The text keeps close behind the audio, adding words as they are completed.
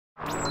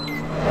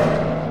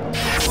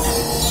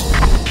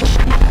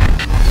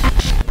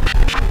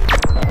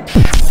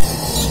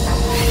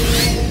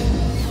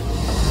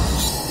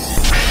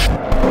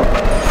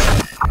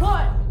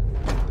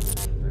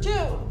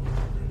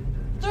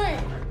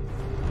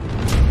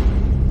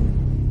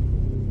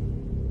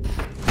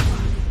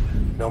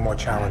No more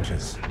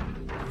challenges.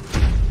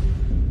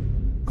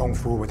 Kung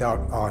Fu without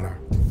honor.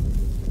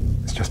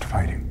 It's just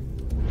fighting.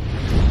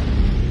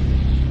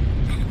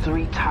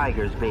 3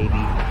 tigers, baby.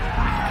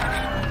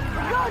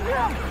 Oh,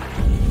 yeah.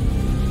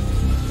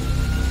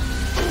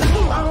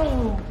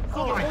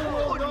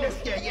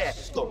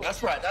 Let's go.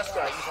 That's right.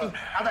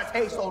 How'd that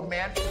taste, old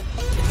man?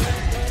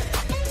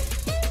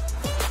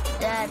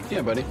 Dad.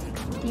 Yeah, buddy.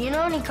 Do you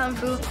know any Kung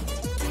Fu?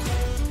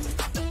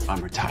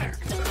 I'm retired.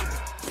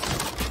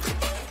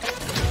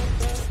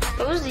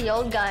 Who was the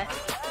old guy?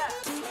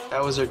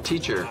 That was our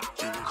teacher.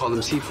 We called him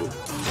Sifu.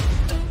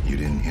 You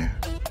didn't hear.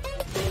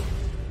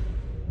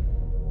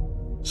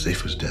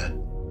 Sifu's dead.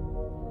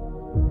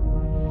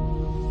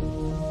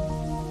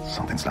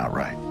 Something's not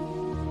right.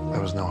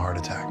 There was no heart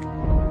attack.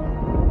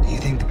 Do you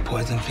think the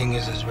poison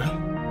fingers is real?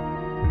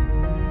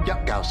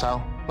 Yep, Gao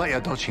Sao. Let ya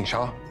do Qing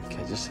Shao.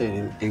 Okay, just say it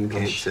in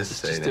English. Just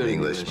say it do in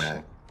English,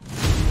 man.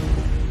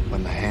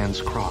 When the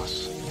hands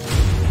cross,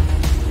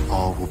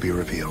 all will be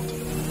revealed.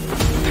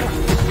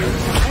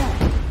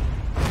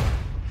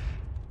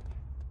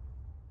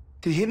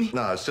 Did he hit me?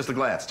 No, it's just a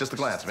glance. Just a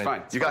glance, man.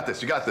 Fine. You got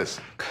this. You got this.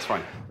 It's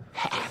fine.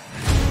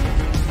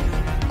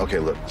 Okay,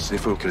 look.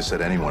 Sifu could have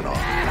set anyone off.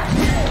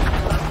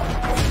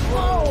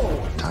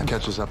 Whoa! Time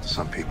catches up to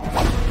some people.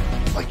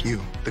 Like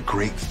you, the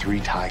great 3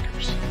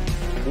 tigers.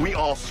 We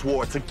all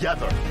swore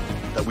together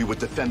that we would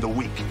defend the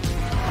weak.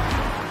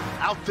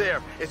 Out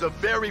there is a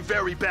very,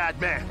 very bad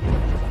man.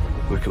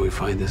 Where can we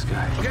find this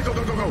guy? Okay, go.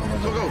 Go.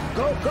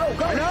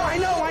 I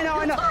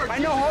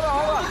know. Hold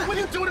on. What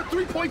are you doing a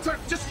 3-pointer?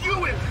 Just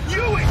you it.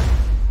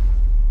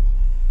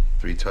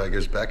 3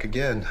 tigers back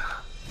again.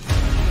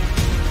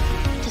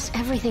 Does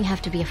everything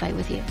have to be a fight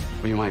with you?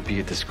 We might be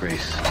a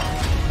disgrace.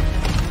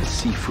 But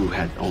Sifu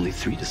had only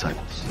 3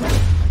 disciples.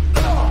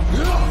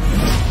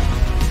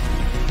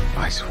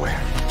 I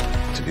swear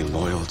to be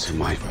loyal to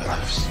my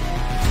brothers.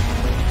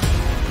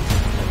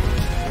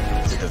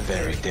 To the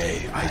very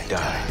day I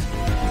die.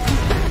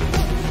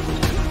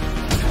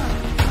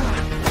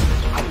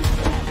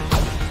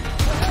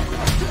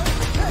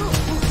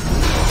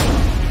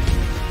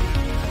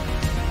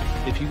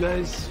 If you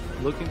guys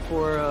looking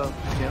for a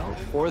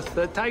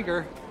 4th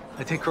tiger,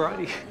 I take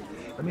karate.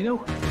 Let me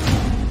know.